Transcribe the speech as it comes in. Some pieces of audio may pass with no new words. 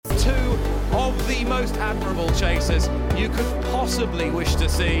the most admirable chasers you could possibly wish to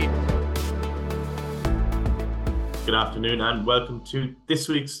see. Good afternoon and welcome to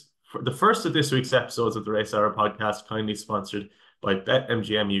the first of this week's episodes of the Race Hour podcast, kindly sponsored by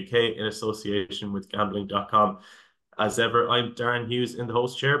BetMGM UK in association with Gambling.com. As ever, I'm Darren Hughes in the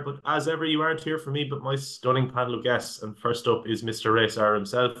host chair, but as ever, you aren't here for me, but my stunning panel of guests. And first up is Mr. Race Hour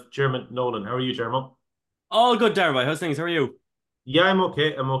himself, Diarmuid Nolan. How are you, Diarmuid? All good, Darren. How's things? How are you? Yeah, I'm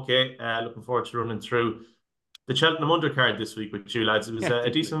okay. Looking forward to running through the Cheltenham Undercard this week with you lads. It was a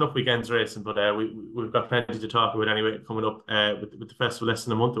decent enough weekend's racing, but we've got plenty to talk about anyway coming up with the festival less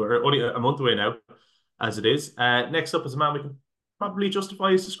than a month away, or only a month away now, as it is. Next up is a man we can probably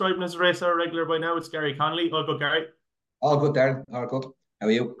justify as describing as a Race Hour regular by now. It's Gary Connolly. All good, Gary? All good, Darren. All good. How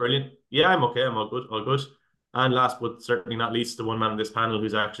are you? Brilliant. Yeah, I'm okay. I'm all good. All good. And last but certainly not least, the one man on this panel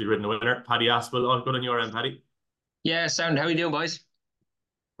who's actually ridden a winner, Paddy Aspell. All good on your end, Paddy? Yeah, sound. How are you doing, boys?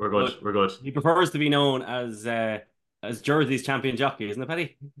 We're good. We're good. He prefers to be known as Jersey's champion jockey, isn't it,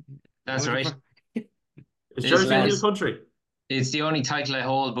 Paddy? That's right. Is Jersey in the country? It's the only title I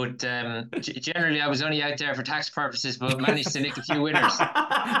hold, but generally I was only out there for tax purposes, but managed to nick a few winners.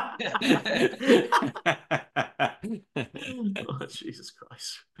 Oh, Jesus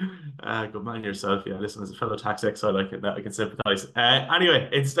Christ. Good man yourself. Yeah, listen, as a fellow tax exile, I can sympathise. Anyway,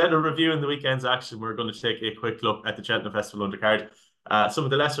 instead of reviewing the weekend's action, we're going to take a quick look at the Cheltenham Festival Undercard. Some of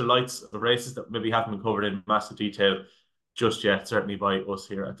the lesser lights of races that maybe haven't been covered in massive detail just yet, certainly by us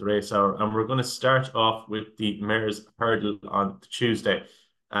here at the Race Hour. And we're going to start off with the Mayor's Hurdle on Tuesday.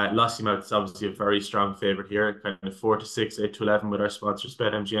 Lossiemouth is obviously a very strong favourite here, kind of 4-6, 8-11 with our sponsors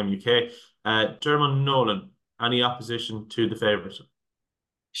BetMGM UK. Diarmuid Nolan, any opposition to the favourite?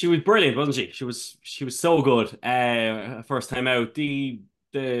 She was brilliant, wasn't she? She was so good. First time out. The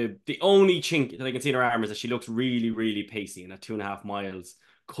only chink that I can see in her arm is that she looks really, really pacey, and at 2.5 miles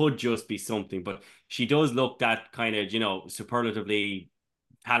could just be something. But she does look that kind of, superlatively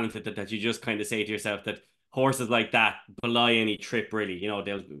talented that you just kind of say to yourself that horses like that belie any trip, really.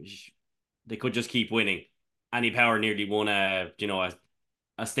 They could just keep winning. Annie Power nearly won a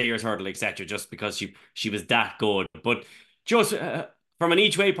Stayers Hurdle, etc., just because she was that good. But just from an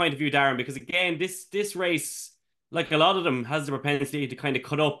each way point of view, Darren, because again, this race, like a lot of them, has the propensity to kind of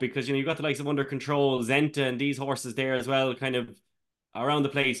cut up because you've got the likes of Under Control, Zenta, and these horses there as well, kind of around the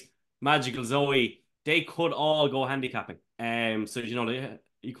place. Magical Zoe, they could all go handicapping. So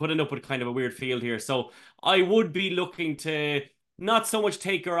you could end up with kind of a weird field here. So I would be looking to not so much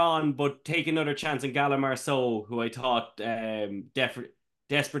take her on, but take another chance in Gala Marceau, who I thought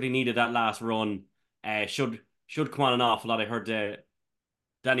desperately needed that last run. Should come on an awful lot. I heard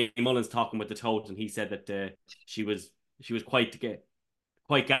Danny Mullins talking with the tote, and he said that she was quite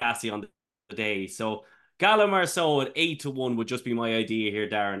gassy on the day. So Gala Marceau at 8-1 would just be my idea here,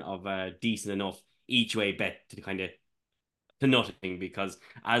 Darren, of a decent enough each way bet to nothing, because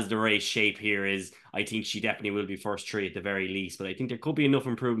as the race shape here is, I think she definitely will be first three at the very least, but I think there could be enough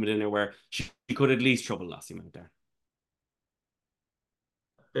improvement in there where she could at least trouble Lossiemouth there.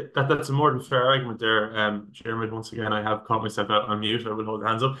 That's a more than fair argument there, Diarmuid. Once again, I have caught myself out on mute. I will hold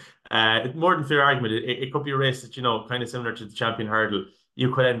hands up. More than fair argument. It could be a race that, kind of similar to the Champion Hurdle.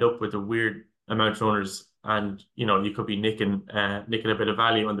 You could end up with a weird amount of runners, and you could be nicking a bit of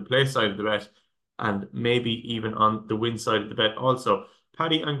value on the play side of the bet, and maybe even on the win side of the bet also.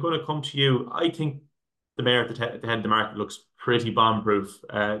 Paddy, I'm going to come to you. I think the mare at the head of the market looks pretty bomb-proof.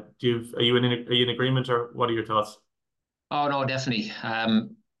 Are you in agreement, or what are your thoughts? Oh no, definitely.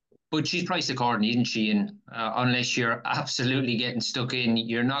 But she's priced accordingly, isn't she? And unless you're absolutely getting stuck in,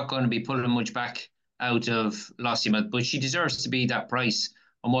 you're not going to be pulling much back out of Lossiemouth. But she deserves to be that price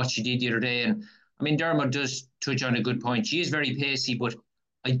on what she did the other day. And I mean, Diarmuid does touch on a good point. She is very pacey, but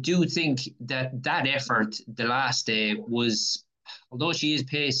I do think that effort the last day was, although she is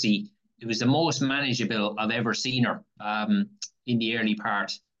pacey, it was the most manageable I've ever seen her in the early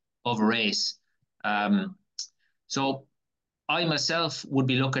part of a race. So I myself would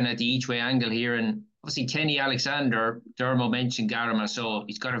be looking at the each way angle here, and obviously Kenny Alexander, Diarmuid mentioned Garama, so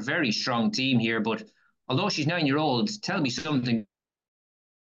he's got a very strong team here. But although she's 9-year-old, tell me something,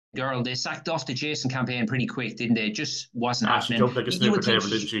 girl. They sacked off the Jason campaign pretty quick, didn't they? It just wasn't happening. She jumped like a snooker table,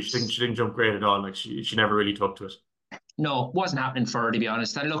 didn't she? She didn't jump great at all. Like she never really took to it. No, it wasn't happening for her, to be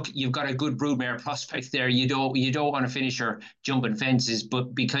honest. And look, you've got a good broodmare prospect there. You don't want to finish her jumping fences,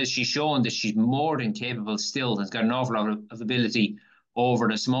 but because she's shown that she's more than capable still, has got an awful lot of ability over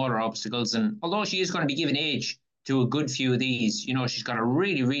the smaller obstacles. And although she is going to be given age to a good few of these, she's got a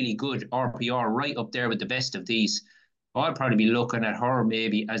really, really good RPR right up there with the best of these. I'd probably be looking at her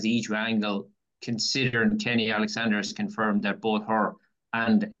maybe as the each way angle, considering Kenny Alexander has confirmed that both her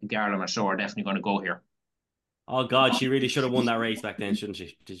and Garla Marceau are definitely going to go here. Oh God, she really should have won that race back then, shouldn't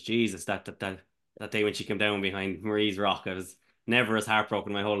she? Jesus, that day when she came down behind Marie's Rock, I was never as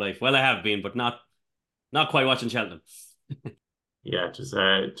heartbroken in my whole life. Well, I have been, but not quite watching Cheltenham. Yeah, just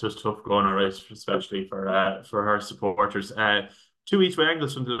tough going on race, especially for her supporters. Two each way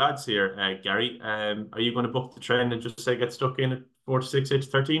angles from the lads here. Gary, are you going to book the train and just say get stuck in at 4 to 6, 8 to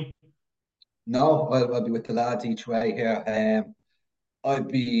 13? No, I'll be with the lads each way here. I've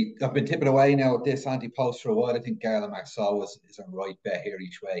been tipping away now at this anti-post for a while. I think Garla Marceau is a right bet here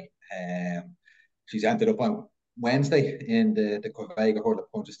each way. She's ended up on Wednesday in the Corvega Hurdle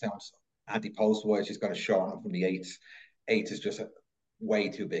at Punchestown. So anti-post wise, she's got a short one from the eights. Eight is just way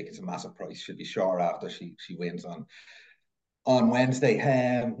too big. It's a massive price. Should be short after she wins on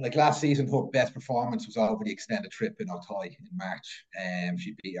Wednesday. Like last season, her best performance was over the extended trip in Auteuil in March.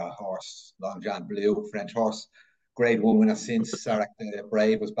 She beat a horse, Long John Blue, French horse. Grade 1 winner since. Sarek the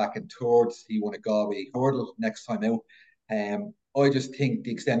Brave was back in third. He won a Galway Hurdle next time out. I just think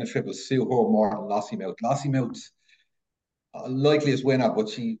the extended trip will suit her more than Lossiemouth. Lossiemouth's likeliest winner, but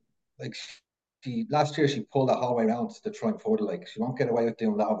she last year she pulled that whole way around to the Triumph Hurdle. Like she won't get away with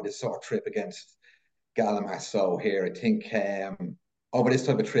doing that with this sort of trip against Garla Marceau here. I think over this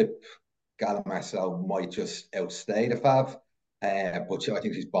type of trip, Garla Marceau might just outstay the Fav. But I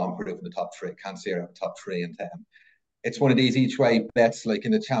think she's bomb-proof in the top three. Can't see her out the top three. And it's one of these each-way bets, like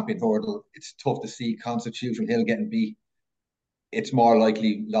in the Champion Hurdle. It's tough to see Constitution Hill getting beat. It's more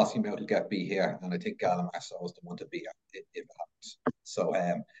likely Lossiemouth will get beat here. And I think Garla Marceau is the one to beat if it happens. So,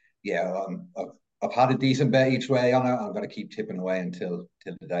 I've had a decent bet each way on it. I'm going to keep tipping away until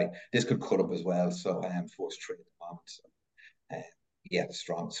the day. This could cut up as well. So, first three at the moment. So,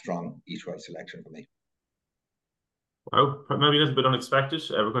 strong each way selection for me. Well, maybe a little bit unexpected.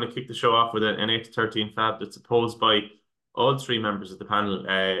 We're going to kick the show off with an 8 to 13 fab that's opposed by all three members of the panel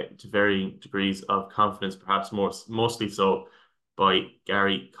to varying degrees of confidence, perhaps mostly so by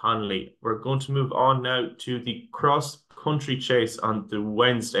Gary Connolly. We're going to move on now to the cross-country chase on the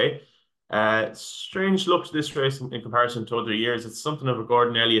Wednesday. Strange look to this race in comparison to other years. It's something of a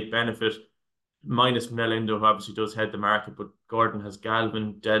Gordon Elliott benefit, minus Manella Indo, who obviously does head the market, but Gordon has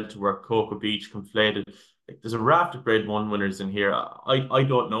Galvin, Delta, Cocoa Beach, Conflated. There's a raft of Grade 1 winners in here. I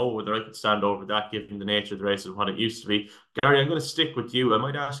don't know whether I could stand over that given the nature of the race and what it used to be. Gary, I'm going to stick with you. I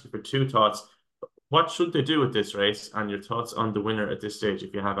might ask you for two thoughts. What should they do with this race and your thoughts on the winner at this stage,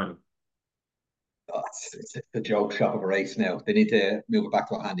 if you have any? Oh, it's a joke shop of a race now. They need to move it back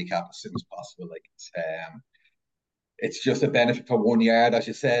to a handicap as soon as possible. Like it's just a benefit for 1 yard, as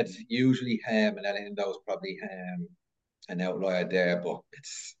you said. Usually, and then Indo's probably an outlier there, but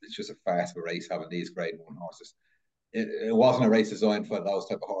it's just a farce of a race having these Grade 1 horses. It wasn't a race designed for those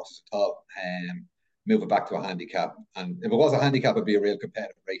type of horses at all. Move it back to a handicap, and if it was a handicap, it'd be a real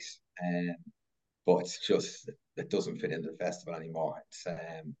competitive race. But it's just it doesn't fit into the festival anymore. It's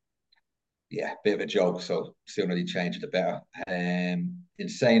bit of a joke. So sooner they change it, the better. In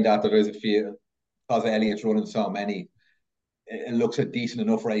saying that, there is a few because Elliott's running so many. It looks a decent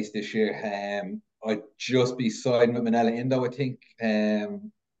enough race this year. I'd just be siding with Manella Indo, I think.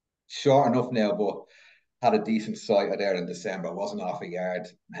 Short enough now, but had a decent sight there in December. It wasn't off a yard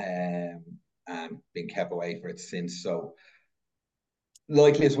and been kept away for it since. So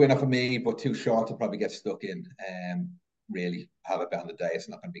likeliest winner for me, but too short to probably get stuck in. Really have a bet on the day. It's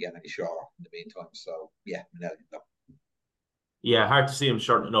not going to be getting any shorter in the meantime. So, yeah, Manella Indo. Yeah, hard to see him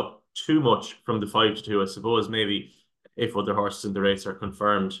shortening up too much from the 5 to 2. I suppose maybe if other horses in the race are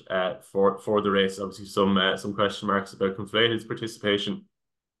confirmed for the race. Obviously, some question marks about Conflated's participation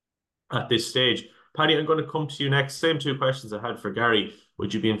at this stage. Paddy, I'm going to come to you next. Same two questions I had for Gary.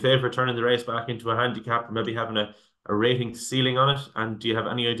 Would you be in favour of turning the race back into a handicap or maybe having a rating ceiling on it? And do you have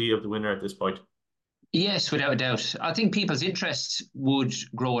any idea of the winner at this point? Yes, without a doubt. I think people's interest would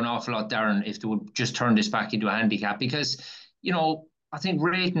grow an awful lot, Darren, if they would just turn this back into a handicap because, I think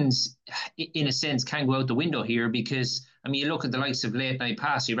ratings, in a sense, can go out the window here because, you look at the likes of Late Night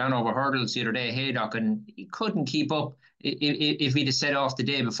Pass. He ran over hurdles the other day, Haydock, and he couldn't keep up if he'd have set off the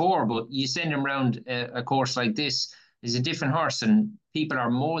day before. But you send him around a course like this, is a different horse, and people are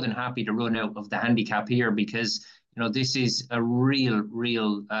more than happy to run out of the handicap here because, this is a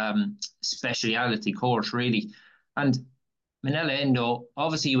real speciality course, really. And Manella Indo,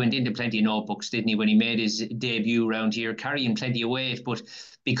 obviously he went into plenty of notebooks, didn't he, when he made his debut around here, carrying plenty of weight. But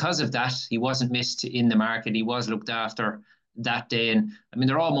because of that, he wasn't missed in the market. He was looked after that day. And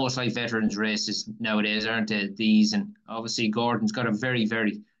they're almost like veterans races nowadays, aren't they, these? And obviously Gordon's got a very,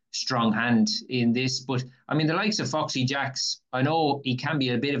 very strong hand in this. But I mean, the likes of Foxy Jacks, I know he can be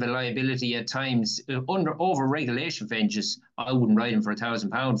a bit of a liability at times. Under over regulation fences, I wouldn't ride him for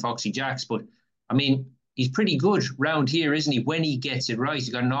 £1,000, Foxy Jacks. But I mean, he's pretty good round here, isn't he? When he gets it right, he's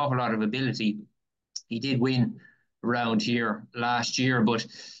got an awful lot of ability. He did win around here last year, but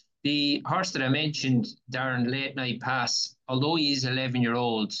the horse that I mentioned, Darren, Late Night Pass, although he is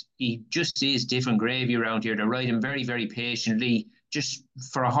 11-year-old, he just is different gravy around here. They ride him very, very patiently. Just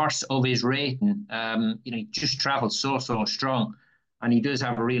for a horse of his rating, he just travels so strong, and he does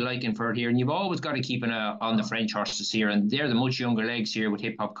have a real liking for it here. And you've always got to keep an eye on the French horses here, and they're the much younger legs here with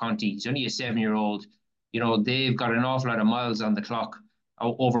Hip Hop Conti. He's only a 7-year-old. They've got an awful lot of miles on the clock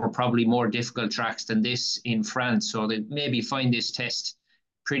over probably more difficult tracks than this in France. So they maybe find this test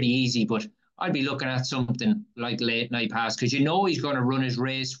pretty easy, but I'd be looking at something like Late Night Pass, because he's going to run his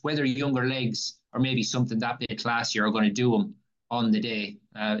race, whether younger legs or maybe something that bit classier are going to do him on the day.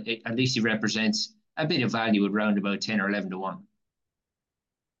 At least he represents a bit of value at round about 10 or 11 to 1.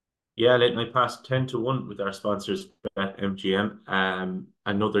 Yeah, Late Night Pass 10 to 1 with our sponsors, BetMGM.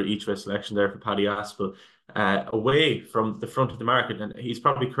 Another each way selection there for Paddy Aspell. Away from the front of the market, and he's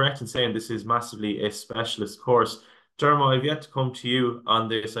probably correct in saying this is massively a specialist course. Dermo, I've yet to come to you on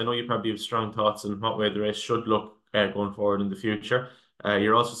this. I know you probably have strong thoughts on what way the race should look going forward in the future.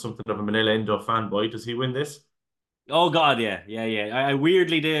 You're also something of a Manila Indo fanboy. Does he win this? Oh God, yeah. I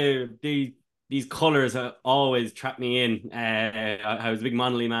weirdly these colors always trap me in. I was a big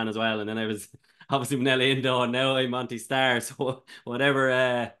Monolly man as well, and then I was obviously Manila Indo, and now I'm Monty Star. So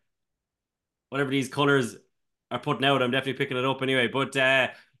whatever these colors are putting out, I'm definitely picking it up anyway. But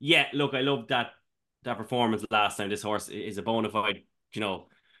yeah, look, I love that performance last time. This horse is a bona fide,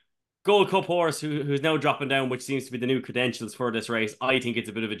 Gold Cup horse who's now dropping down, which seems to be the new credentials for this race. I think it's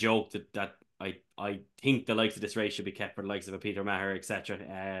a bit of a joke that I think the likes of this race should be kept for the likes of a Peter Maher,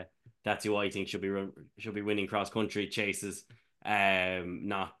 etc. That's who I think should be winning cross country chases,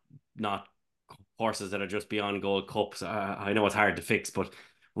 not horses that are just beyond Gold Cups. I know it's hard to fix, but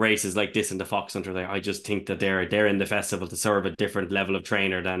races like this in the Fox Hunter, I just think that they're in the festival to serve a different level of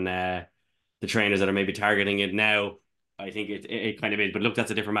trainer than the trainers that are maybe targeting it now. I think it kind of is, but look, that's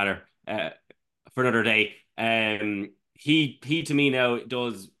a different matter for another day. He to me now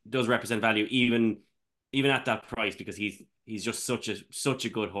does represent value even at that price, because he's just such a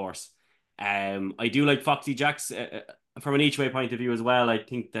good horse. I do like Foxy Jacks from an each way point of view as well. I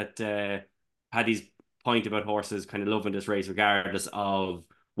think that Paddy's point about horses kind of loving this race regardless of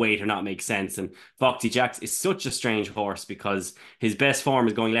weight or not makes sense. And Foxy Jacks is such a strange horse because his best form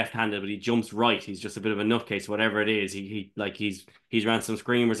is going left-handed, but he jumps right. He's just a bit of a nutcase, whatever it is. He's ran some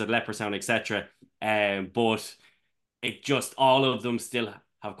screamers at Leopardstown, etc. But it just, all of them still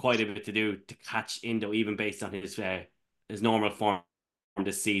have quite a bit to do to catch Indo, even based on his normal form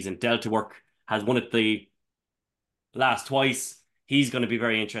this season. Delta Work has won it the last twice. He's going to be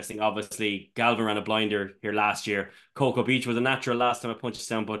very interesting. Obviously, Galvin ran a blinder here last year. Cocoa Beach was a natural last time I punched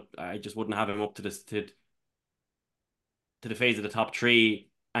down, but I just wouldn't have him up to this to the phase of the top three.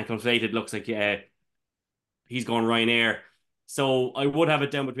 And Conflated looks like he's going Ryanair. So I would have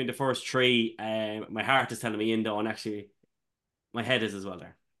it down between the first three. My heart is telling me Indo, and actually my head is as well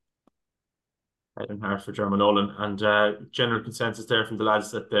there. Head and heart for Diarmuid Nolan, and general consensus there from the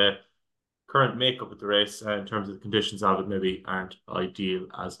lads that the current makeup of the race in terms of the conditions of it maybe aren't ideal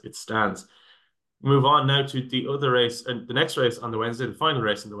as it stands. Move on now to the other race, and the next race on the Wednesday, the final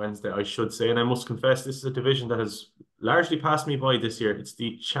race on the Wednesday, I should say. And I must confess, this is a division that has largely passed me by this year. It's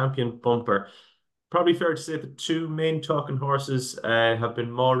the Champion Bumper. Probably fair to say the two main talking horses have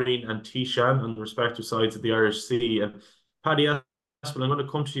been Maureen and Tishan on the respective sides of the Irish Sea. And Paddy Aspell, I'm going to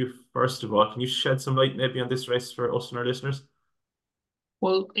come to you first of all. Can you shed some light maybe on this race for us and our listeners?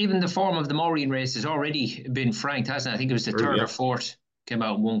 Well, even the form of the Maureen race has already been franked, hasn't it? I think it was the third or fourth, came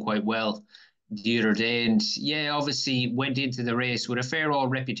out and won quite well the other day. And yeah, obviously went into the race with a fair old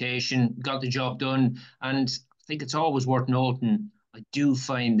reputation, got the job done. And I think it's always worth noting, I do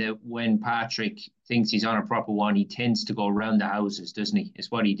find that when Patrick thinks he's on a proper one, he tends to go around the houses, doesn't he? It's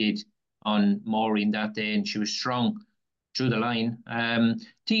what he did on Maureen that day, and she was strong through the line.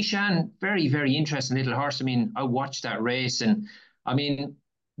 Tishan, very, very interesting little horse. I mean, I watched that race, and I mean,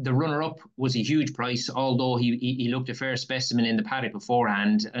 the runner-up was a huge price, although he looked a fair specimen in the paddock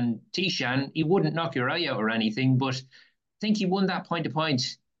beforehand. And Tishan, he wouldn't knock your eye out or anything, but I think he won that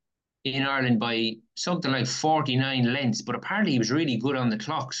point-to-point in Ireland by something like 49 lengths. But apparently he was really good on the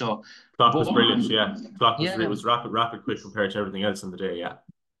clock. So clock was brilliant, yeah. Clock was, it was rapid, quick compared to everything else in the day, yeah.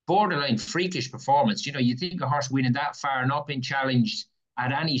 Borderline freakish performance. You know, you think a horse winning that far, not being challenged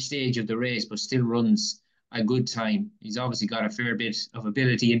at any stage of the race, but still runs a good time. He's obviously got a fair bit of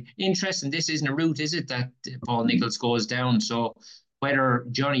ability. And interesting, this isn't a route, is it, that Paul Nicholls goes down? So whether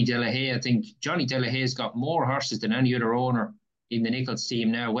Johnny Delahaye, I think Johnny Delahaye's got more horses than any other owner in the Nicholls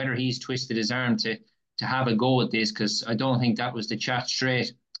team now, whether he's twisted his arm to have a go at this, because I don't think that was the chat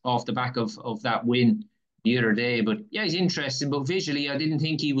straight off the back of that win the other day. But yeah, he's interesting. But visually, I didn't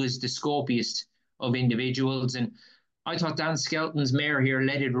think he was the scopiest of individuals. And I thought Dan Skelton's mare here,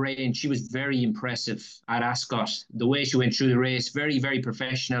 Let It Rain, she was very impressive at Ascot. The way she went through the race, very, very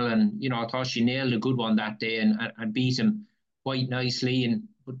professional. And, I thought she nailed a good one that day and beat him quite nicely.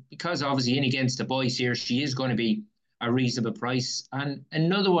 But because obviously in against the boys here, she is going to be a reasonable price. And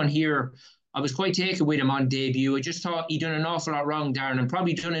another one here, I was quite taken with him on debut. I just thought he'd done an awful lot wrong, Darren, and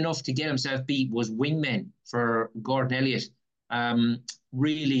probably done enough to get himself beat, was Wingmen for Gordon Elliott.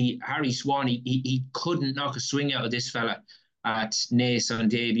 Really, Harry Swan, he couldn't knock a swing out of this fella at Naas on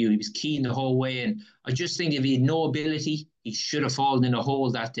debut. He was keen the whole way, and I just think if he had no ability, he should have fallen in a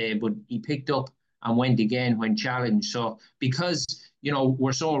hole that day, but he picked up and went again when challenged. So because,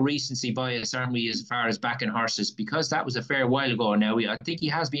 we're so recency biased, aren't we, as far as backing horses, because that was a fair while ago now, I think he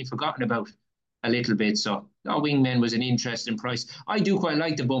has been forgotten about a little bit. So Wingman was an interesting price. I do quite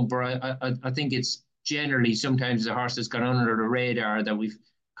like the bumper. I think it's generally sometimes the horse that's gone under the radar that we've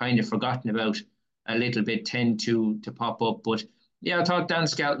kind of forgotten about a little bit tend to pop up. But yeah, I thought Dan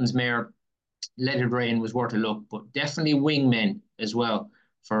Skelton's mare, Let It Rain, was worth a look, but definitely Wingmen as well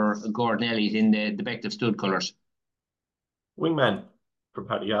for Gordon Elliott in the Bective stud colours. Wingman for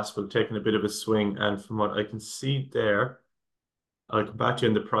Paddy Aspell taking a bit of a swing, and from what I can see there, I'll come back to you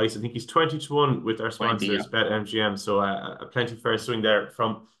on the price. I think he's 20-1 with our sponsors, BetMGM. So a plenty fair swing there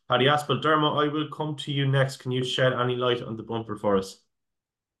from Paddy Aspell. Dermot, I will come to you next. Can you shed any light on the bumper for us?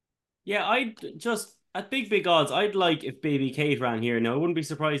 Yeah, I'd just, at big odds, I'd like if Baby Kate ran here. Now, I wouldn't be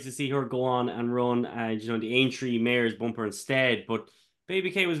surprised to see her go on and run, the Aintree Mare's bumper instead. But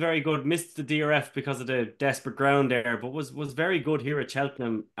Baby Kate was very good. Missed the DRF because of the desperate ground there, but was very good here at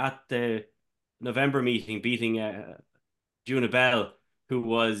Cheltenham at the November meeting, beating Juna Bell, who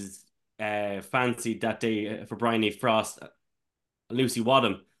was fancied that day for Brian A. Frost, Lucy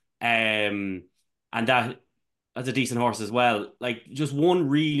Wadham, and that as a decent horse as well. Like, just won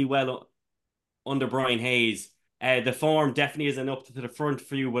really well under Brian Hayes. The form definitely isn't up to the front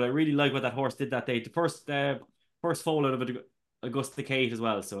for you, but I really like what that horse did that day. The first foal out of Augusta Kate as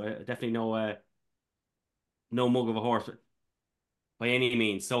well, so definitely no mug of a horse by any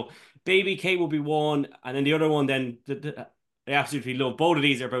means. So Baby Kate will be one, and then the other one, then I absolutely love. Both of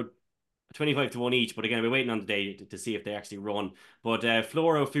these are about 25-1 each, but again, I'll be waiting on the day to see if they actually run. But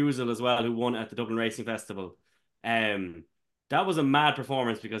Flora Fusel as well, who won at the Dublin Racing Festival. That was a mad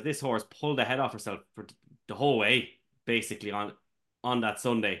performance because this horse pulled the head off herself for the whole way, basically, on that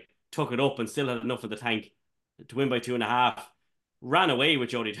Sunday. Took it up and still had enough of the tank to win by 2.5. Ran away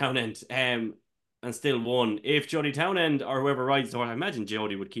with Jodie Townend, and still won. If Jodie Townend or whoever rides the horse, I imagine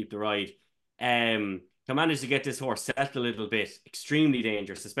Jodie would keep the ride. Can manage to get this horse set a little bit, extremely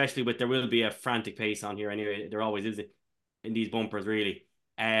dangerous, especially with there will be a frantic pace on here anyway. There always is in these bumpers, really.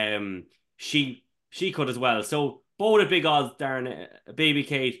 She could as well. So both at big odds, Darren, Baby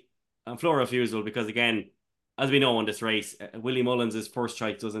Kate and Flora Fusel, because again, as we know in this race, Willie Mullins' first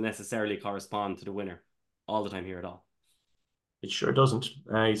choice doesn't necessarily correspond to the winner all the time here at all. It sure doesn't.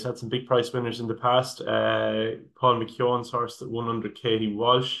 He's had some big price winners in the past. Paul McKeown's horse that won under Katie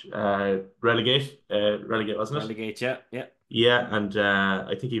Walsh, Relegate, wasn't it? Relegate, yeah. Yeah, and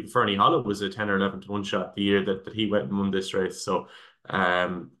I think even Fernie Hollow was a 10 or 11-1 shot the year that he went and won this race. So,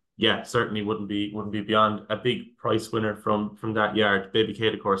 yeah, certainly wouldn't be beyond a big price winner from that yard. Baby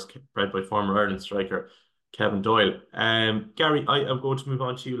Kate, of course, bred by former Ireland striker Kevin Doyle. Gary, I am going to move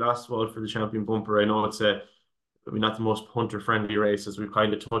on to you last of all for the champion bumper. I know it's not the most punter-friendly race, as we've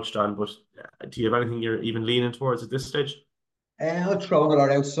kind of touched on, but do you have anything you're even leaning towards at this stage? I'll throw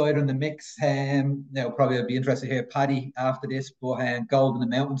another outsider in the mix. Now, probably I'll be interested to hear Paddy after this, but Gold in the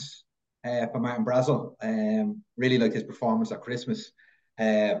Mountains for Martin Brazel. Really liked his performance at Christmas.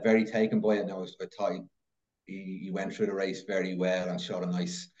 Very taken by it. Now, I thought he went through the race very well and showed a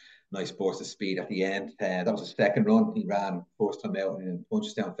nice burst of speed at the end. That was his second run. He ran first time out in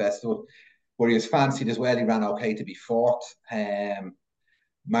Punchestown Festival, where he was fancied as well. He ran okay to be fourth.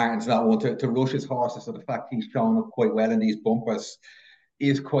 Martin's not one to rush his horses, so the fact he's shown up quite well in these bumpers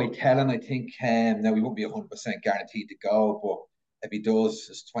is quite telling, I think. Now, he won't be 100% guaranteed to go, but if he does,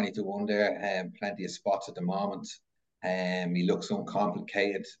 it's 20-1 there. Plenty of spots at the moment. He looks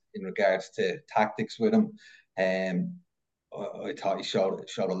uncomplicated in regards to tactics with him. I thought he showed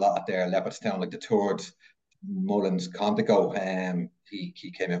a lot there. Leopardstown, like the third Mullins Contigo.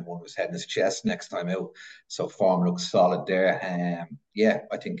 he came in, one was heading his chest next time out. So form looks solid there. Yeah,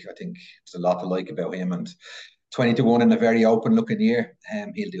 I think there's a lot to like about him, and 20-1 in a very open looking year.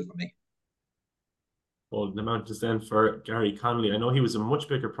 He'll do for me. Well, the amount is then for Gary Connolly. I know he was a much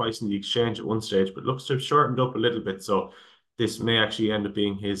bigger price in the exchange at one stage, but looks to have shortened up a little bit. So this may actually end up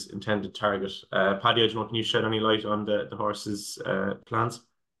being his intended target. Paddy, can you shed any light on the horse's plans?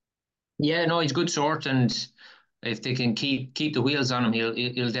 Yeah, no, he's a good sort, and if they can keep the wheels on him,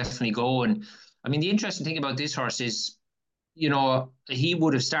 he'll definitely go. And I mean, the interesting thing about this horse is, he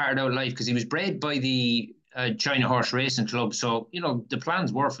would have started out life because he was bred by the China Horse Racing Club. So, the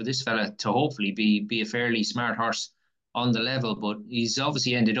plans were for this fella to hopefully be a fairly smart horse on the level, but he's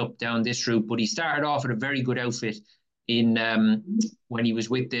obviously ended up down this route. But he started off with a very good outfit in when he was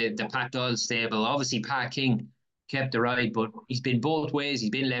with the Pat Doyle stable. Obviously, Pat King kept the ride, but he's been both ways. He's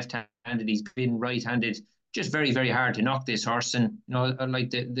been left-handed, he's been right-handed. Just very, very hard to knock this horse. And, like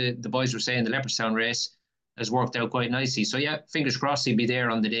the boys were saying, the Leopardstown race has worked out quite nicely. So, yeah, fingers crossed he'll be there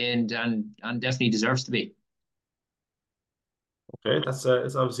on the day, and definitely deserves to be. Okay,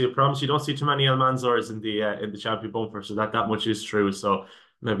 it's obviously a promise. You don't see too many Almanzors in the champion bumper, so that much is true. So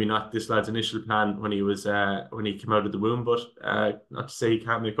maybe not this lad's initial plan when he came out of the womb, but not to say he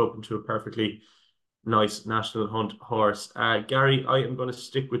can't make up into a perfectly nice national hunt horse. Gary, I am going to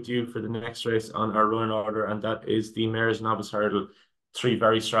stick with you for the next race on our running order, and that is the Mares Novice Hurdle. 3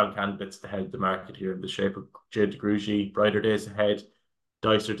 very strong candidates to head the market here in the shape of Jade de Grugy, Brighter Days Ahead,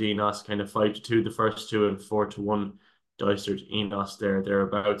 Dysart Enos, kind of 5-2 the first two, and 4-1 Dysart Enos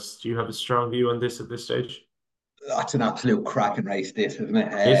thereabouts. Do you have a strong view on this at this stage? That's an absolute cracking race, this, isn't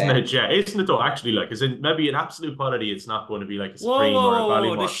it? Isn't it? Yeah, isn't it though? Actually, like, is it maybe in absolute quality, it's not going to be like a Supreme or a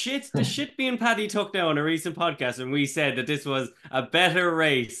Ballymore. The shit me and Paddy took now on a recent podcast, and we said that this was a better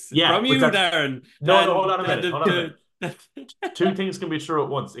race. Yeah, from you, Darren. No, hold on a minute. Two things can be true at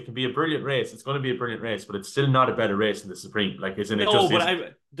once. It can be a brilliant race. It's going to be a brilliant race, but it's still not a better race than the Supreme. Like, isn't it? No,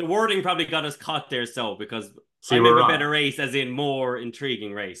 but the wording probably got us caught there. So because I meant a better race, as in more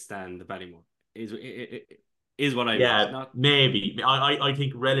intriguing race than the Ballymore is what I meant. Maybe. I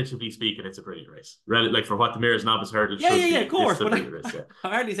think relatively speaking, it's a brilliant race. Like for what the Mares Novice Hurdle should be. Of course. But race, I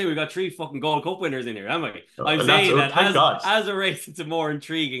hardly say we've got 3 fucking Gold Cup winners in here, am I? I'm saying that as a race, it's a more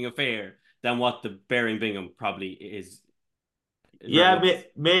intriguing affair than what the Bearing Bingham probably is. Yeah,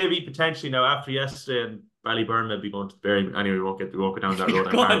 maybe potentially now after yesterday and Ballyburn may be going to the Bearing. Anyway, we won't go down that road.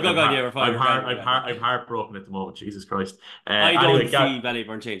 I'm heartbroken at the moment. Jesus Christ. I don't see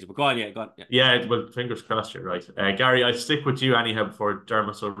Ballyburn changing, but go on. Yeah, well, fingers crossed, you're right. Gary, I stick with you anyhow before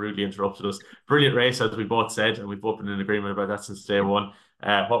Dermot so rudely interrupted us. Brilliant race, as we both said, and we've both been in agreement about that since day one.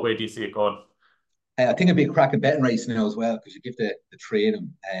 What way do you see it going? I think it'd be a cracking betting race now as well, because you give the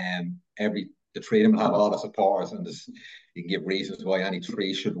training, the training will have a lot of supporters, and you can give reasons why any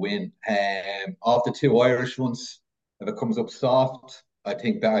 3 should win. Of the 2 Irish ones, if it comes up soft, I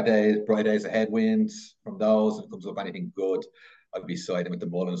think Bright Days Ahead wins from those. If it comes up anything good, I'd be siding with the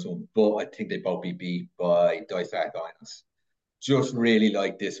Mullins one. But I think they both be beat by Dysart Enos. Just really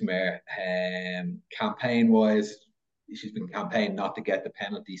like this mare. Campaign-wise, she's been campaigning not to get the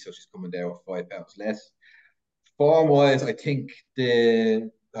penalty, so she's coming there with £5 less. Form-wise, I think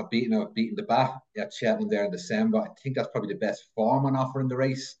beating the bat at Cheltenham there in December. I think that's probably the best form on offer in the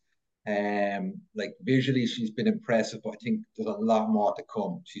race. Like visually, she's been impressive, but I think there's a lot more to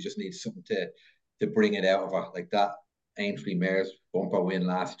come. She just needs something to bring it out of her. Like that Aintree Mare's bumper win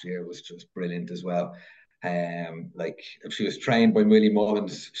last year was just brilliant as well. Like if she was trained by Willie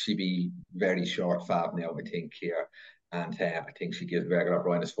Mullins, she'd be very short fab now, I think, here. And I think she gives Virgil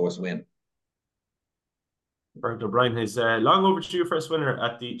O'Brien his first win. Virgil O'Brien is long overdue first winner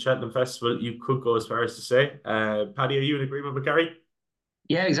at the Cheltenham Festival. You could go as far as to say. Paddy, are you in agreement with Gary?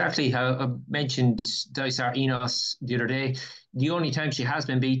 Yeah, exactly. I mentioned Dysart Enos the other day. The only time she has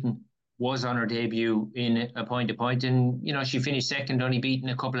been beaten was on her debut in a point-to-point, and she finished second, only beaten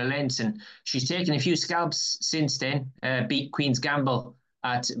a couple of lengths, and she's taken a few scalps since then. Beat Queen's Gamble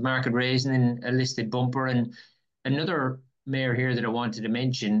at Market Raising in a listed bumper, and another mare here that I wanted to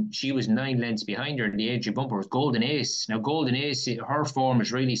mention, she was 9 lengths behind her in the age of bumper, was Golden Ace. Now, Golden Ace, her form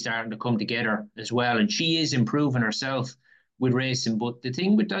is really starting to come together as well, and she is improving herself with racing. But the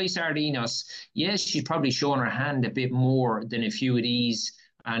thing with Dysart Enos, yes, she's probably shown her hand a bit more than a few of these,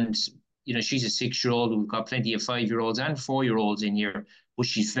 and she's a 6-year-old. We've got plenty of 5-year-olds and 4-year-olds in here, but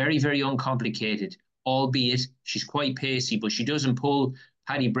she's very, very uncomplicated, albeit she's quite pacey, but she doesn't pull.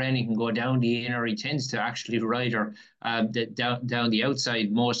 Paddy Brennan can go down the inner. He tends to actually ride her down the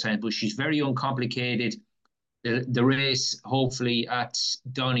outside most times, but she's very uncomplicated. The race, hopefully, at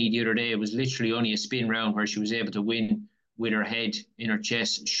Donny the other day, was literally only a spin round where she was able to win with her head in her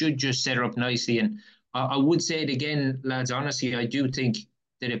chest should just set her up nicely. And I would say it again, lads, honestly, I do think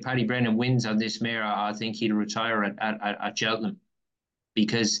that if Paddy Brennan wins on this mare, I think he'll retire at Cheltenham,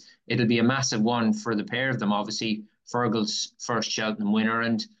 because it'll be a massive one for the pair of them. Obviously, Fergal's first Cheltenham winner,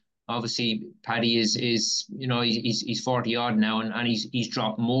 and obviously Paddy is he's 40 odd now, and he's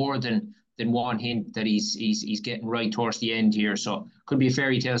dropped more than one hint that he's getting right towards the end here. So could be a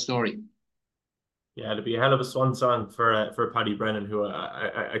fairy tale story. Yeah, it'll be a hell of a swan song for Paddy Brennan, who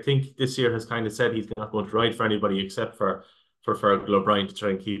I think this year has kind of said he's not going to ride for anybody except for Fergal O'Brien, to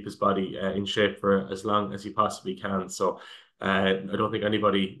try and keep his body in shape for as long as he possibly can. So I don't think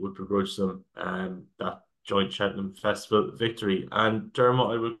anybody would begrudge them that joint Cheltenham Festival victory. And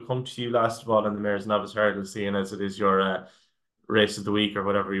Dermot, I will come to you last of all on the Mayor's Novice Hurdle, seeing as it is your race of the week, or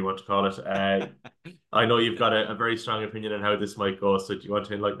whatever you want to call it. I know you've got a very strong opinion on how this might go, so do you want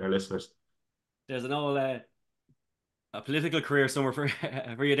to enlighten our listeners? There's an old a political career somewhere for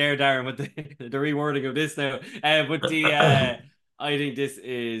for you there, Darren, with the rewording of this now. But I think this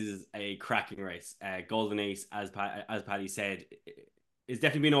is a cracking race. Golden Ace, as Paddy said, is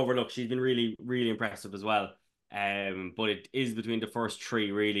definitely been overlooked. She's been really, really impressive as well. But it is between the first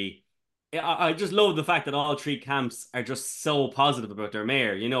three, really. I just love the fact that all three camps are just so positive about their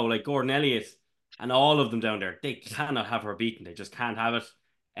mare. You know, like Gordon Elliott and all of them down there, they cannot have her beaten. They just can't have it.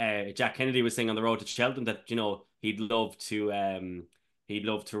 Jack Kennedy was saying on the road to Cheltenham that, you know, he'd love to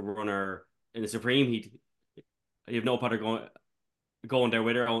run her in the Supreme. He'd have no bother going there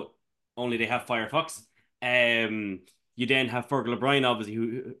with her. Only they have Firefox. You then have Fergal O'Brien, obviously,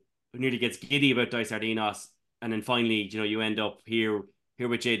 who nearly gets giddy about Dice Sardinos, and then finally, you know, you end up here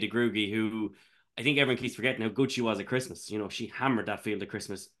with Jade DeGrugy, who I think everyone keeps forgetting how good she was at Christmas. You know, she hammered that field at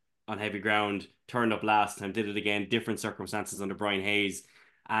Christmas on heavy ground, turned up last time, did it again, different circumstances under Brian Hayes,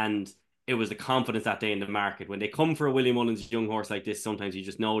 and it was the confidence that day in the market. When they come for a Willie Mullins young horse like this, sometimes you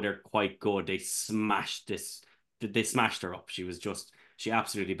just know they're quite good. They smashed her up. She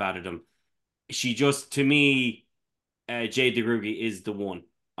absolutely battered them. She just, to me, Jade DeGrugy is the one.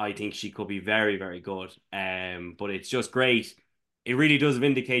 I think she could be very, very good. But it's just great. It really does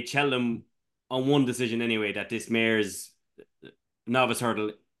vindicate Cheltenham on one decision anyway, that this mare's Novice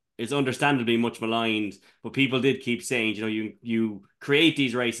Hurdle is understandably much maligned, but people did keep saying, you know, you create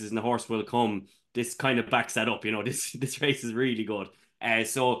these races and the horse will come. This kind of backs that up. You know, this race is really good.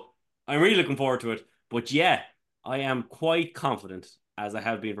 So I'm really looking forward to it. But yeah, I am quite confident, as I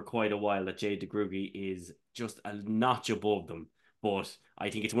have been for quite a while, that Jade DeGrugy is just a notch above them. But I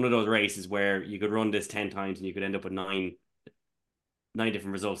think it's one of those races where you could run this 10 times and you could end up with nine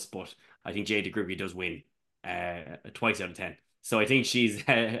different results. But I think Jade DeGrugy does win twice out of 10. So I think she's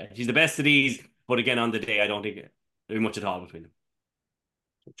the best of these. But again, on the day, I don't think there'll be much at all between them.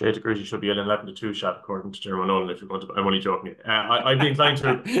 Jade DeGrugy should be an 11-2 shot according to Darren Nolan. If you're going to, I'm only joking. I'd be inclined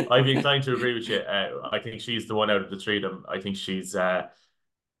to agree with you. I think she's the one out of the three of them. I think she's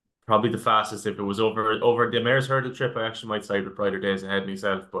probably the fastest. If it was over the Mayor's Hurdle trip, I actually might side with Brighter Days Ahead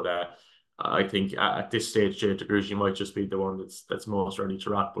myself. But I think at this stage, Jade DeGrugy might just be the one that's most ready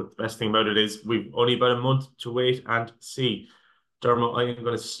to rock. But the best thing about it is we've only about a month to wait and see. Dermot, I am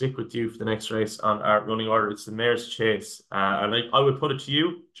going to stick with you for the next race on our running order. It's the Mayor's Chase. And I would put it to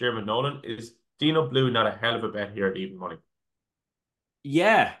you, Diarmuid Nolan, is Dino Blue not a hell of a bet here at even money?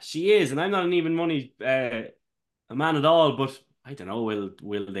 Yeah, she is. And I'm not an even money a man at all, but I don't know,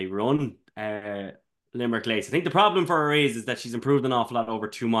 will they run Limerick Lace? I think the problem for her is that she's improved an awful lot over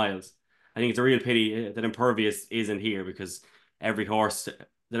 2 miles. I think it's a real pity that Impervious isn't here, because every horse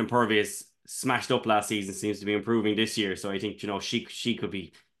that Impervious smashed up last season seems to be improving this year. So I think, you know, she could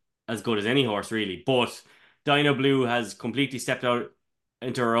be as good as any horse, really. But Dino Blue has completely stepped out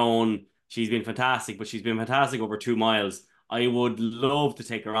into her own. She's been fantastic, but she's been fantastic over 2 miles. I would love to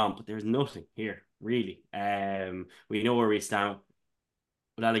take her on, but there's nothing here, really. We know where we stand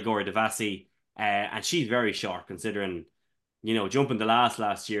with Allegory Devassi, and she's very sharp, considering, you know, jumping the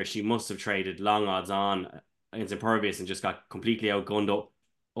last year, she must have traded long odds on against Impervious and just got completely outgunned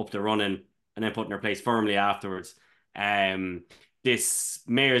up the running, and then put in her place firmly afterwards. This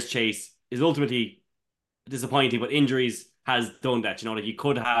Mayor's Chase is ultimately disappointing, but injuries has done that. You know, like you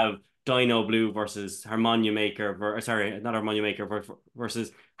could have Dino Blue versus Harmonia Maker, not Harmonia Maker,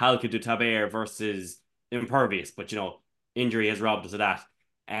 versus Halka du Taber versus Impervious, but you know, injury has robbed us of that.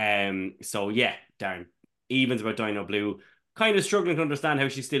 So yeah, Darren, evens about Dino Blue. Kind of struggling to understand how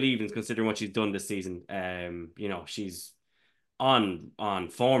she still evens, considering what she's done this season. You know, she's on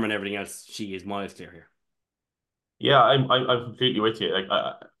form and everything else. She is miles clear here. Yeah, I'm completely with you. Like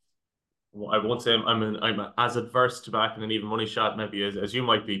I won't say I'm as adverse to backing an even money shot maybe as you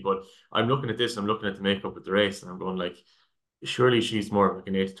might be, but I'm looking at this and I'm looking at the makeup of the race and I'm going like, surely she's more of like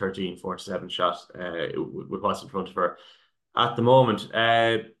an 8-13, 4-7 shot with what's in front of her at the moment.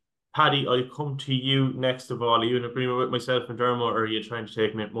 Paddy, I'll come to you next of all. Are you in agreement with myself and Dermot, or are you trying to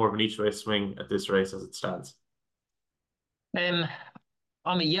take more of an each way swing at this race as it stands? Um,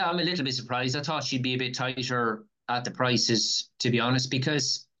 yeah, I'm a little bit surprised. I thought she'd be a bit tighter at the prices, to be honest,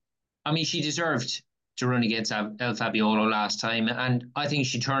 because she deserved to run against El Fabiolo last time, and I think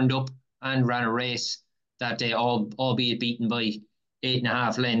she turned up and ran a race that day, albeit beaten by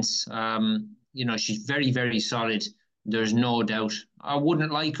 8.5 lengths. She's very, very solid. There's no doubt. I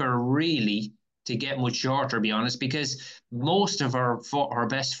wouldn't like her really to get much shorter, to be honest, because most of her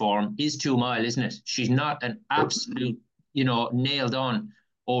best form is 2 mile, isn't it? She's not an absolute, nailed on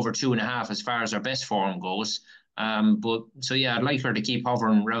over 2.5 as far as her best form goes. But so yeah, I'd like her to keep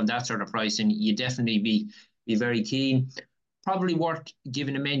hovering around that sort of price, and you definitely be very keen. Probably worth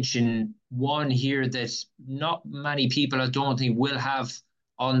giving a mention one here that not many people I don't think will have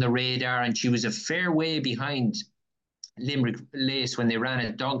on the radar, and she was a fair way behind Limerick Lace when they ran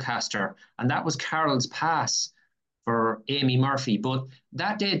at Doncaster, and that was Carroll's Pass for Amy Murphy. But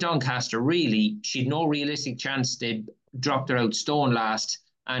that day at Doncaster, really, she'd no realistic chance. They dropped her out stone last,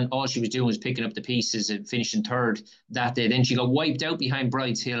 and all she was doing was picking up the pieces and finishing third that day. Then she got wiped out behind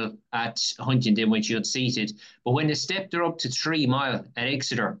Bride's Hill at Huntingdon when she unseated. But when they stepped her up to 3 mile at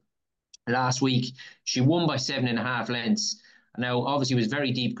Exeter last week, she won by 7.5 lengths. Now, obviously, it was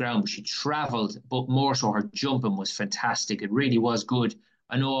very deep ground, but she travelled, but more so her jumping was fantastic. It really was good.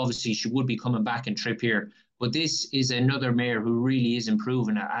 I know, obviously, she would be coming back in trip here, but this is another mare who really is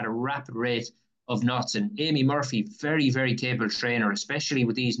improving at a rapid rate of knots. And Amy Murphy, very, very capable trainer, especially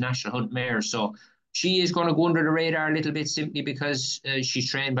with these National Hunt mares. So she is going to go under the radar a little bit simply because she's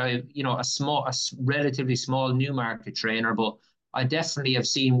trained by, a relatively small Newmarket trainer. But I definitely have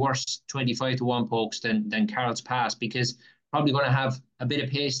seen worse 25-1 pokes than Carroll's Pass, because probably going to have a bit of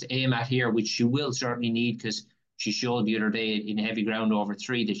pace to aim at here, which she will certainly need, because she showed the other day in heavy ground over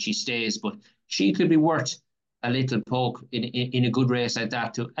 3 that she stays. But she could be worth a little poke in a good race like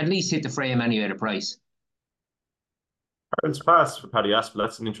that to at least hit the frame anyway at a price. Ireland's Pass for Paddy Aspell,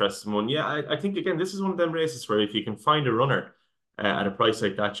 that's an interesting one. Yeah, I think, again, this is one of them races where if you can find a runner at a price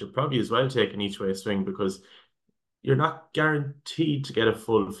like that, you're probably as well taking each way swing, because you're not guaranteed to get a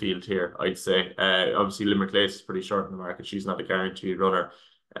full field here, I'd say. Obviously, Limerick Lace is pretty short in the market. She's not a guaranteed runner,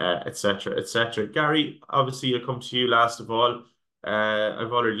 etc., etc. Gary, obviously, I'll come to you last of all.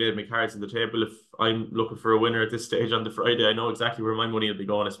 I've already laid my cards on the table. If I'm looking for a winner at this stage on the Friday, I know exactly where my money will be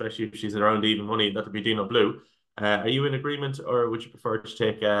going, especially if she's around even money. That'll be Dino Blue. Are you in agreement, or would you prefer to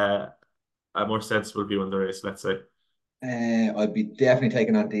take a more sensible view on the race, let's say? I'd be definitely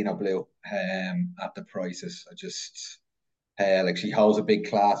taking on Dino Blue at the prices. I just like, she holds a big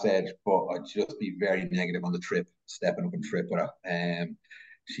class edge, but I'd just be very negative on the trip, stepping up and trip with her.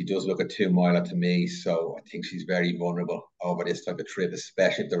 She does look a 2 miler to me, so I think she's very vulnerable over this type of trip,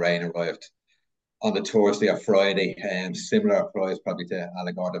 especially if the rain arrived on the Thursday or Friday. Similar price probably to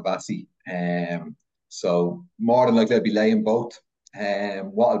Allegor Devassi. So more than likely I'll be laying both.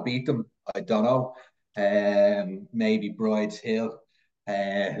 What'll beat them, I don't know. Maybe Bride's Hill,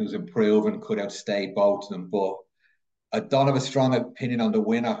 who's improving, could outstay both of them. But I don't have a strong opinion on the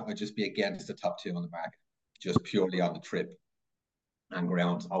winner. I'd just be against the top 2 on the market, just purely on the trip and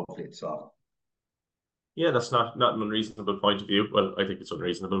ground. Hopefully it's all. Yeah, that's not an unreasonable point of view. Well, I think it's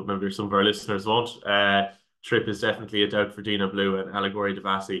unreasonable. Maybe some of our listeners won't. Trip is definitely a doubt for Dina Blue, and Allegory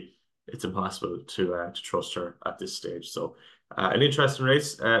Devassi. It's impossible to trust her at this stage. So an interesting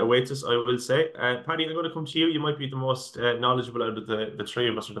race awaits us, I will say. Paddy, I'm going to come to you. You might be the most knowledgeable out of the 3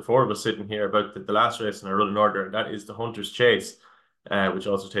 of us, or the 4 of us sitting here, about the last race in our running order, and that is the Hunter's Chase, which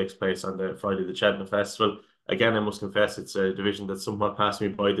also takes place on the Friday, the Cheltenham Festival. Again, I must confess, it's a division that somewhat passed me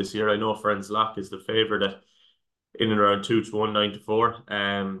by this year. I know Friends Lock is the favourite at in and around 2-1,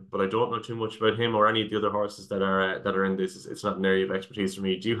 9-4. But I don't know too much about him or any of the other horses that are in this. It's not an area of expertise for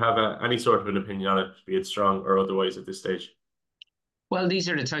me. Do you have any sort of an opinion on it, be it strong or otherwise at this stage? Well, these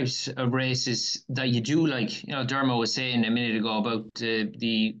are the types of races that you do like. Dermot was saying a minute ago about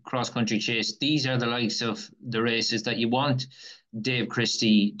the cross-country chase. These are the likes of the races that you want Dave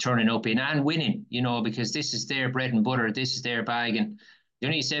Christie turning up in and winning, because this is their bread and butter. This is their bag. And the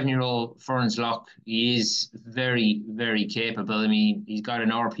only 7-year-old Ferns Lock, he is very, very capable. I mean, he's got an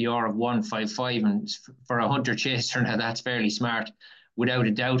RPR of 155, and for a hunter chaser, now that's fairly smart, without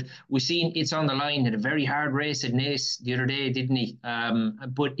a doubt. We've seen it's on the line in a very hard race at Naas the other day, didn't he?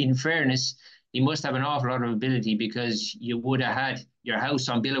 But in fairness, he must have an awful lot of ability, because you would have had your house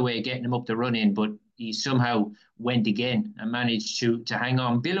on Billaway getting him up the run-in, but he somehow went again and managed to hang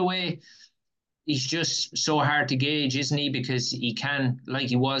on. Billaway, he's just so hard to gauge, isn't he? Because he can, like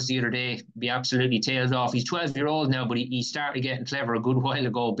he was the other day, be absolutely tailed off. He's 12-year-old now, but he started getting clever a good while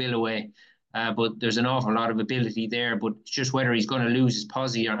ago, Bill away. But there's an awful lot of ability there. But it's just whether he's going to lose his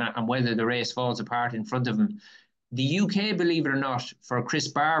posse and whether the race falls apart in front of him. The UK, believe it or not, for Chris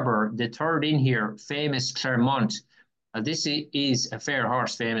Barber, the third in here, Famous Claremont. This is a fair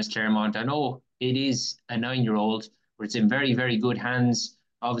horse, Famous Claremont. I know it is a 9-year-old, but it's in very, very good hands.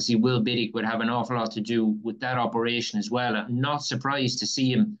 Obviously, Will Biddick would have an awful lot to do with that operation as well. I'm not surprised to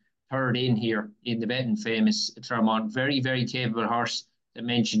see him third in here in the betting, Famous Claremont. Very, very capable horse. I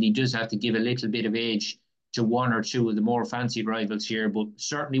mentioned he does have to give a little bit of age to one or two of the more fancied rivals here, but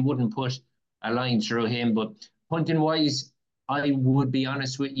certainly wouldn't put a line through him. But punting wise, I would be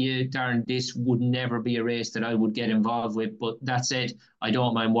honest with you, Darren, this would never be a race that I would get involved with. But that said, I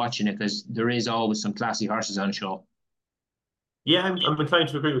don't mind watching it because there is always some classy horses on show. Yeah, I'm inclined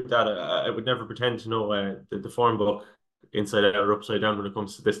to agree with that. I would never pretend to know the form book inside out or upside down when it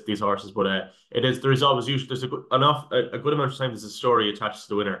comes to these horses, but there is always usually there's a good amount of time there's a story attached to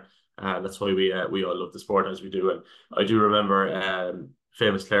the winner. That's why we all love the sport as we do. And I do remember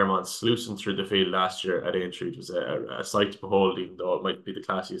Famous Claremont sluicing through the field last year at Aintree. It was a sight to behold, even though it might be the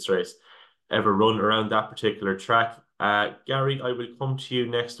classiest race ever run around that particular track. Gary, I will come to you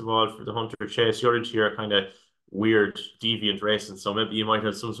next of all for the Hunter Chase. You're into your kind of weird, deviant racing, so maybe you might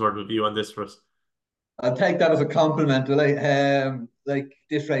have some sort of a view on this for us. I'll take that as a compliment. Like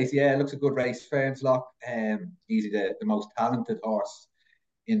this race, yeah, it looks a good race. Fernslock, easy the most talented horse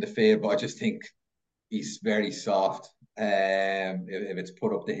in the field, but I just think he's very soft. If it's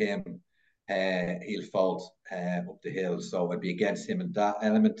put up to him, he'll fold up the hill. So I'd be against him in that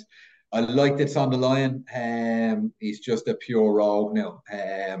element. I like it's on the line. He's just a pure rogue now.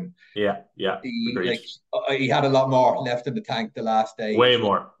 Yeah, agreed. He had a lot more left in the tank the last day. Way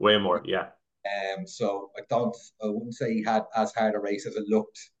more, yeah. So I wouldn't say he had as hard a race as it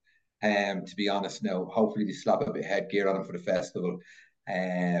looked. To be honest, now hopefully they slap a bit of headgear on him for the festival.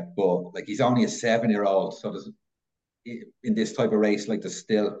 But like he's only a 7-year-old, so there's in this type of race, like there's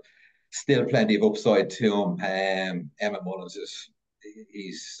still plenty of upside to him. Emmett Mullins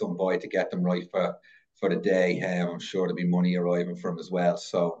he's some boy to get them right for the day. I'm sure there'll be money arriving for him as well.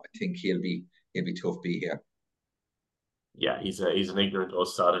 So I think he'll be tough be here. Yeah, he's an ignorant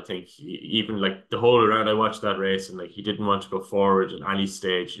Ustad. I think even like the whole around, I watched that race and like he didn't want to go forward at any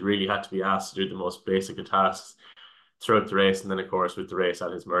stage. He really had to be asked to do the most basic of tasks throughout the race, and then of course with the race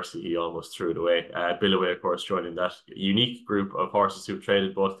at his mercy, he almost threw it away. Billaway, of course, joining that unique group of horses who've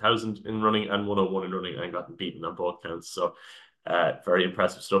traded both 1,000 in running and 101 in running and gotten beaten on both counts. So very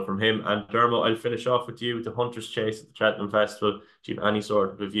impressive stuff from him. And Dermo, I'll finish off with you. The Hunter's Chase at the Cheltenham Festival. Do you have any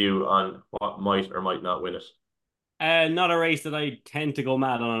sort of a view on what might or might not win it? Not a race that I tend to go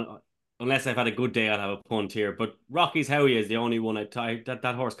mad on. Unless I've had a good day, I'll have a punt here. But Rocky's Howie is the only one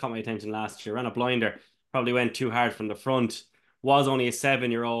that horse caught my attention last year. Ran a blinder, probably went too hard from the front. Was only a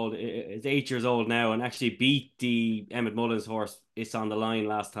 7-year-old. Is 8 years old now, and actually beat the Emmett Mullins horse. It's on the line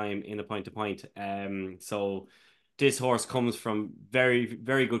last time in a point to point. So this horse comes from very,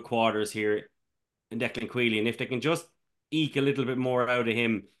 very good quarters here in Declan Queally, and if they can just eke a little bit more out of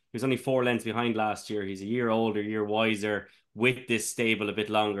him. He was only 4 lengths behind last year. He's a year older, year wiser, with this stable a bit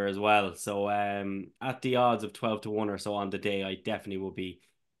longer as well. So at the odds of 12 to 1 or so on the day, I definitely will be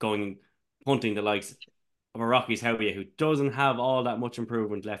punting the likes of a Rocky's Howie, who doesn't have all that much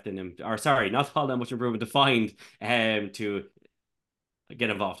improvement left in him. Or sorry, not all that much improvement to find to get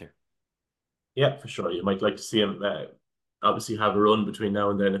involved here. Yeah, for sure. You might like to see him obviously have a run between now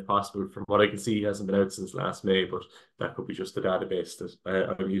and then if possible. From what I can see, he hasn't been out since last May, but that could be just the database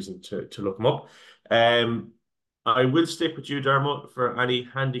that I'm using to look him up. I will stick with you, Dermot, for any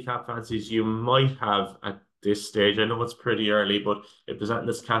handicap fancies you might have at this stage. I know it's pretty early, but if there's anything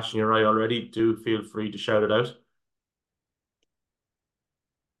that's catching your eye already, do feel free to shout it out.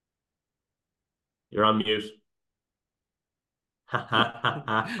 You're on mute.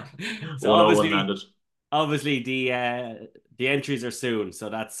 So obviously the entries are soon, so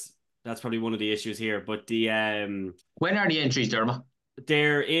that's probably one of the issues here. But when are the entries, Dermot?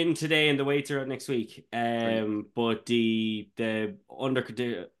 They're in today and the weights are out next week. But the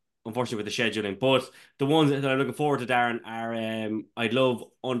unfortunately with the scheduling, but the ones that I'm looking forward to, Darren, are I'd love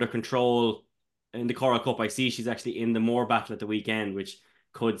Under Control in the Coral Cup. I see she's actually in the Moore battle at the weekend, which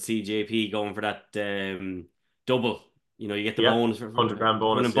could see JP going for that double. You know, you get the bonus for 100-gram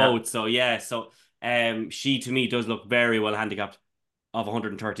bonus both. So yeah, she to me does look very well handicapped of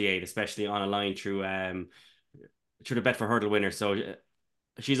 138, especially on a line through the Bet for Hurdle winner. So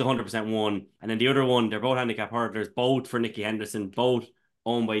she's 100% one, and then the other one, they're both handicap hurdlers, both for Nicky Henderson, both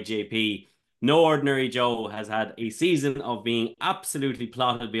owned by JP. No Ordinary Joe has had a season of being absolutely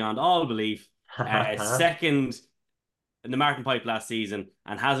plotted beyond all belief. Second in the Martin Pipe last season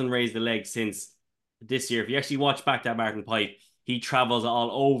and hasn't raised the leg since this year. If you actually watch back that Martin Pipe, he travels all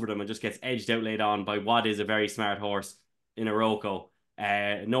over them and just gets edged out late on by what is a very smart horse in Iroko.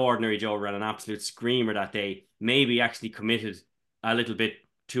 No Ordinary Joe ran an absolute screamer that day. Maybe actually committed a little bit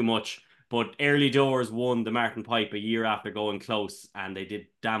too much. But Early Doors won the Martin Pipe a year after going close, and they did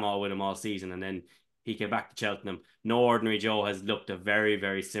damn all with him all season. And then he came back to Cheltenham. No Ordinary Joe has looked a very,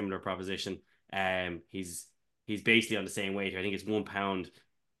 very similar proposition. He's basically on the same weight. I think it's £1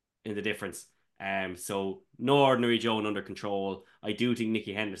 in the difference. So No Ordinary Joe and under control. I do think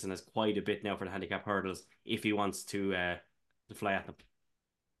Nicky Henderson has quite a bit now for the handicap hurdles if he wants to fly at them.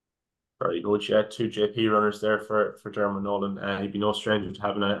 Very good. Yeah, 2 JP runners there for Diarmuid Nolan. He'd be no stranger to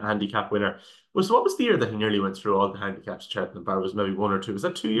having a handicap winner. So what was the year that he nearly went through all the handicaps at Cheltenham? Bar was maybe 1 or 2. Was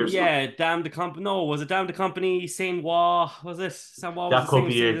that 2 years ago? Yeah, Damn the Company. No, was it Damn the Company? Saint Wa was it? Saint Wa was That the could same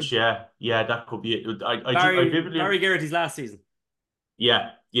be season. it. Yeah, that could be it. I vividly. Barry Garrity's last season.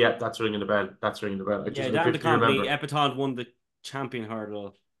 Yeah, that's ringing the bell. That's ringing the bell. I Damn the Company. remember. Epatante won the champion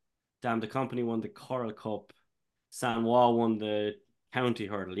hurdle. Damn the Company won the Coral Cup. Saint Wa won the county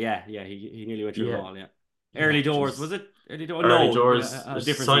hurdle. Yeah, he nearly went through them all. Yeah. Early Doors, was it? Early Doors? Early No, Doors.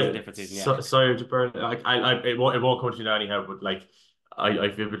 different season. Yeah. Sorry to burn. It won't come to you now anyhow. But like, I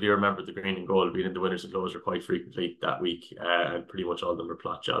vividly remember the green and gold being in the winners and closer quite frequently that week, and pretty much all of them were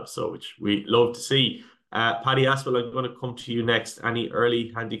plot jobs. So which we love to see. Paddy Aspell, I'm going to come to you next. Any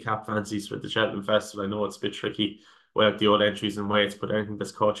early handicap fancies for the Cheltenham Festival? I know it's a bit tricky with the old entries and weights, but anything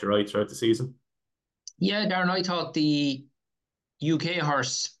that's caught your eye throughout the season? Yeah, Darren, I thought the UK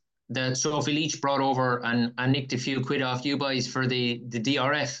horse that Sophie Leach brought over and nicked a few quid off you boys for the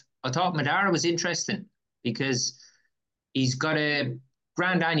DRF. I thought Madara was interesting because he's got a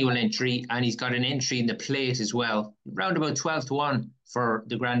grand annual entry and he's got an entry in the plate as well. Round about 12-1 for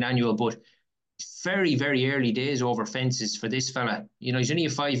the grand annual, but very, very early days over fences for this fella. You know, he's only a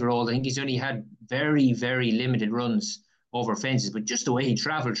 5-year-old. I think he's only had very, very limited runs over fences, but just the way he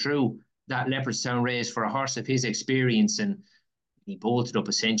travelled through that Leopardstown race for a horse of his experience, and he bolted up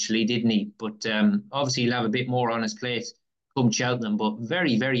essentially, didn't he? But obviously he'll have a bit more on his plate come Cheltenham, but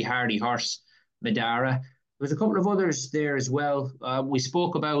very, very hardy horse, Madara. There's a couple of others there as well. We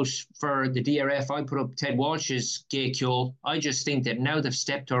spoke about for the DRF, I put up Ted Walsh's Gay Cule. I just think that now they've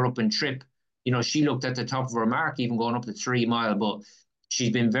stepped her up in trip. You know, she looked at the top of her mark, even going up the 3 mile, but she's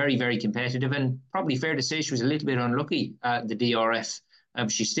been very, very competitive, and probably fair to say she was a little bit unlucky at the DRF.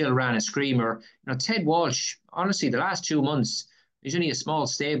 She still ran a screamer. You know, Ted Walsh, honestly, the last 2 months, he's only a small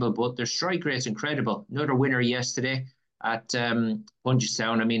stable, but their strike rate's incredible. Another winner yesterday at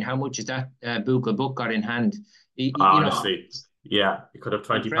Punchestown. I mean, how much is that Buchel book got in hand? Honestly, yeah, he could have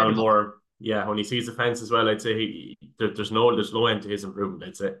 £20 more. Yeah, when he sees the fence as well, I'd say there's no end to his improvement,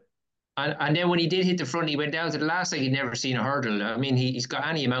 I'd say. And then when he did hit the front, he went down to the last like he'd never seen a hurdle. I mean, he's got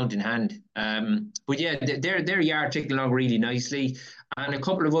any amount in hand. But yeah, their yard ticking along really nicely. And a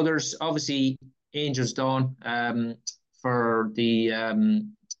couple of others, obviously, Angel's Dawn for the,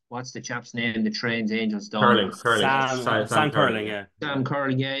 what's the chap's name that trains Angel's Dawn? Curling. Sam Curling, yeah. Sam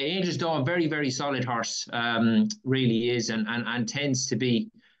Curling, yeah. Angel's Dawn, very, very solid horse, really is, and tends to be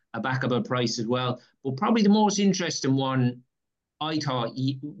a backable price as well. But probably the most interesting one, I thought,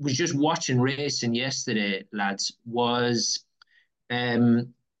 was just watching racing yesterday, lads, was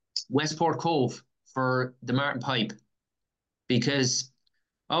Westport Cove for the Martin Pipe. Because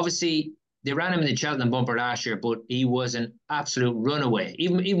obviously they ran him in the Cheltenham bumper last year, but he was an absolute runaway.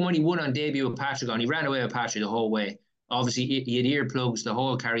 Even when he won on debut with Patrick on, he ran away with Patrick the whole way. Obviously he had earplugs the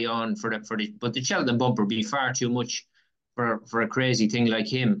whole carry on but the Cheltenham bumper would be far too much for a crazy thing like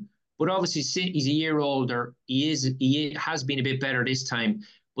him. But obviously he's a year older. He has been a bit better this time.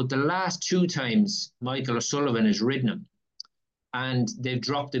 But the last 2 times Michael O'Sullivan has ridden him, and they've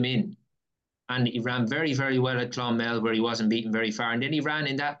dropped him in. And he ran very, very well at Clonmel, where he wasn't beaten very far. And then he ran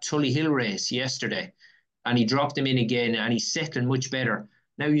in that Tully Hill race yesterday, and he dropped him in again, and he's settling much better.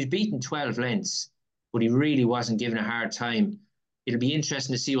 Now, he was beaten 12 lengths, but he really wasn't given a hard time. It'll be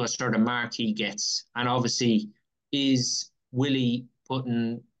interesting to see what sort of mark he gets. And obviously, is Willie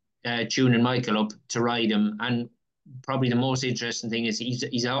putting Tune and Michael up to ride him? And probably the most interesting thing is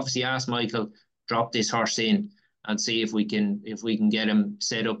he's obviously asked Michael, drop this horse in and see if we can get him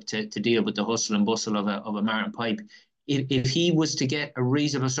set up to deal with the hustle and bustle of a Martin Pipe. If he was to get a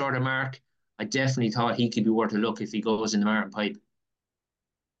reasonable sort of mark, I definitely thought he could be worth a look if he goes in the Martin Pipe.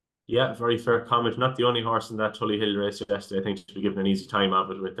 Yeah, very fair comment. Not the only horse in that Tully Hill race yesterday, I think, to be given an easy time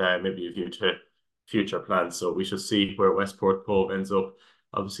of it with maybe a view to future plans. So we shall see where Westport Cove ends up.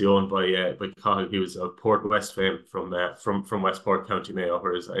 obviously owned by Connolly Hughes of Port West fame from Westport, County Mayo,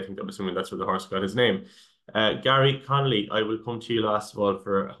 whereas I think I'm assuming that's where the horse got his name. Gary Connolly, I will come to you last of all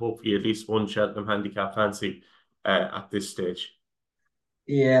for hopefully at least one Cheltenham handicap fancy at this stage.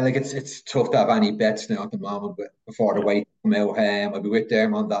 Yeah, like it's tough to have any bets now at the moment, but before the weight come out, I'll be with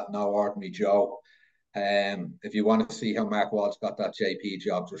them on that No Ordinary Joe. If you want to see how Mark Walsh got that JP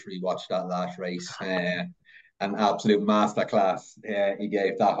job, just rewatch that last race. An absolute masterclass he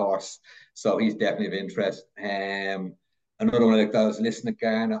gave that horse. So he's definitely of interest. Another one like that was listening to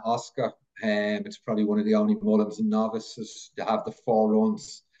Garner Oscar. It's probably one of the only Mullins and novices to have the 4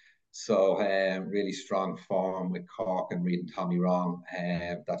 runs. So really strong form with Cork and reading Tommy wrong.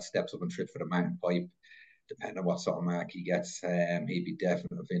 That steps up and trip for the mountain pipe. Depending on what sort of mark he gets, he'd be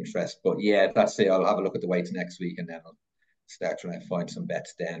definitely of interest. But yeah, that's it. I'll have a look at the weights next week and then I'll start trying to find some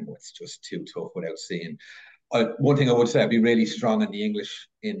bets then. But it's just too tough without seeing. One thing I would say, I'd be really strong in the English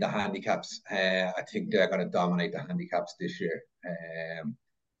in the handicaps. I think they're going to dominate the handicaps this year.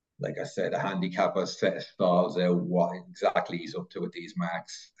 Like I said, the handicap has set stalls out what exactly he's up to with these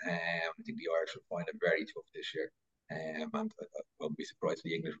marks. I think the Irish will find it very tough this year. And I won't be surprised if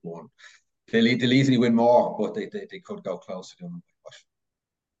the English won. They'll easily win more, but they could go closer to them.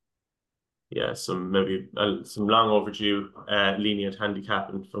 Yeah, some long overdue lenient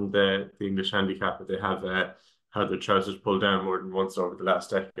handicapping from the English handicap, but they have had their trousers pulled down more than once over the last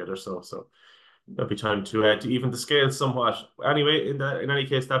decade or so. So there'll be time to even the scales somewhat. Anyway, in any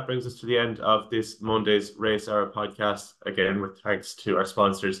case, that brings us to the end of this Monday's Race Hour podcast. Again, with thanks to our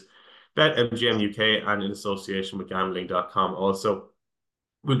sponsors, BetMGM UK, and in association with Gambling.com. Also,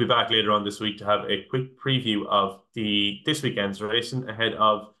 we'll be back later on this week to have a quick preview of this weekend's racing ahead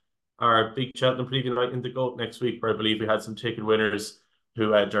of our big Cheltenham preview night in the GOAT next week, where I believe we had some ticket winners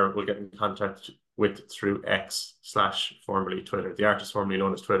who Derek will get in contact with through X/formerly Twitter, the artist formerly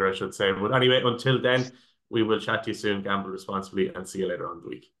known as Twitter, I should say. But anyway, until then, we will chat to you soon. Gamble responsibly, and see you later on in the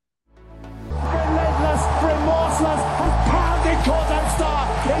week. Relentless, remorseless, and pounding Cordan Star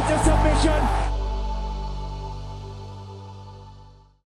into submission.